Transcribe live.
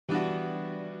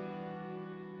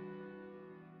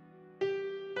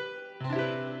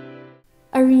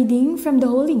A reading from the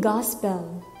Holy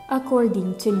Gospel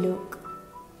according to Luke.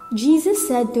 Jesus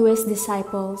said to his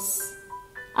disciples,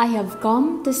 "I have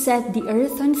come to set the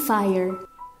earth on fire,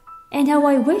 and how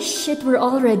I wish it were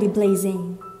already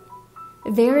blazing.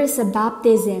 There is a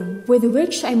baptism with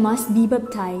which I must be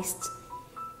baptized,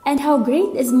 and how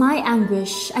great is my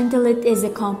anguish until it is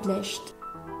accomplished.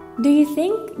 Do you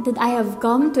think that I have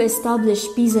come to establish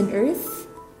peace on earth?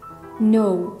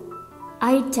 No,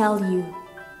 I tell you,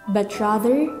 but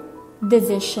rather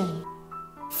division.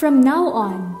 From now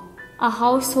on, a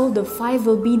household of 5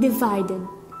 will be divided,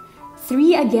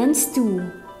 3 against 2,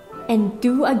 and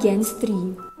 2 against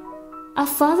 3. A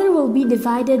father will be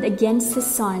divided against his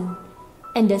son,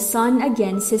 and a son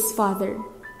against his father.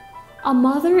 A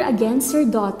mother against her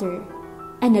daughter,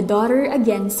 and a daughter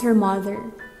against her mother.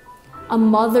 A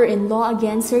mother-in-law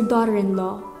against her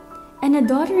daughter-in-law, and a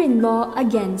daughter-in-law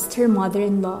against her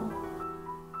mother-in-law."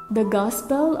 The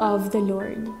Gospel of the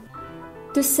Lord.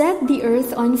 To set the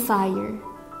earth on fire.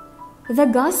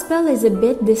 The Gospel is a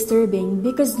bit disturbing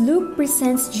because Luke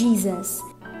presents Jesus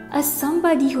as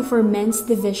somebody who foments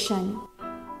division.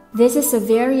 This is a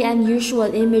very unusual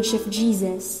image of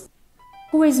Jesus,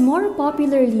 who is more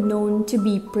popularly known to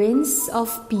be Prince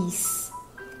of Peace.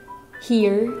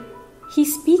 Here, he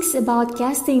speaks about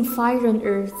casting fire on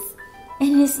earth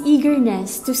and his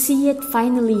eagerness to see it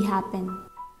finally happen.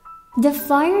 The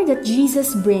fire that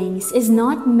Jesus brings is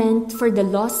not meant for the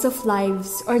loss of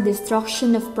lives or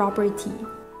destruction of property.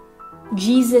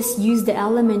 Jesus used the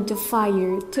element of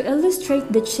fire to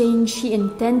illustrate the change he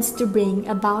intends to bring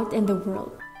about in the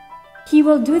world. He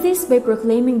will do this by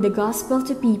proclaiming the gospel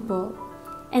to people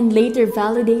and later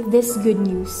validate this good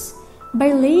news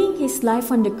by laying his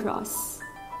life on the cross.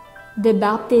 The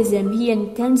baptism he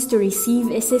intends to receive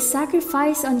is his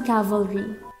sacrifice on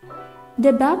Calvary.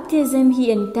 The baptism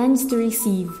he intends to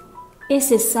receive is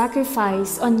his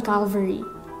sacrifice on Calvary,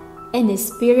 and his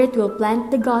Spirit will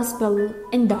plant the gospel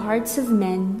in the hearts of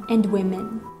men and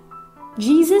women.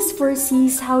 Jesus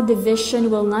foresees how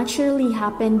division will naturally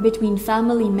happen between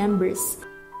family members,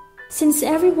 since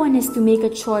everyone has to make a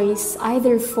choice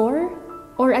either for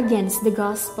or against the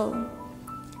gospel.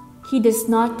 He does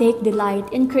not take delight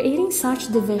in creating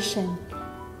such division,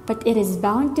 but it is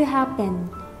bound to happen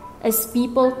as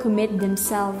people commit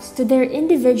themselves to their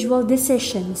individual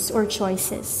decisions or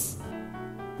choices.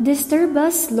 Disturb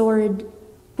us, Lord,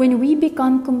 when we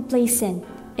become complacent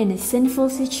in a sinful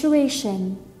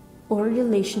situation or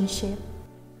relationship.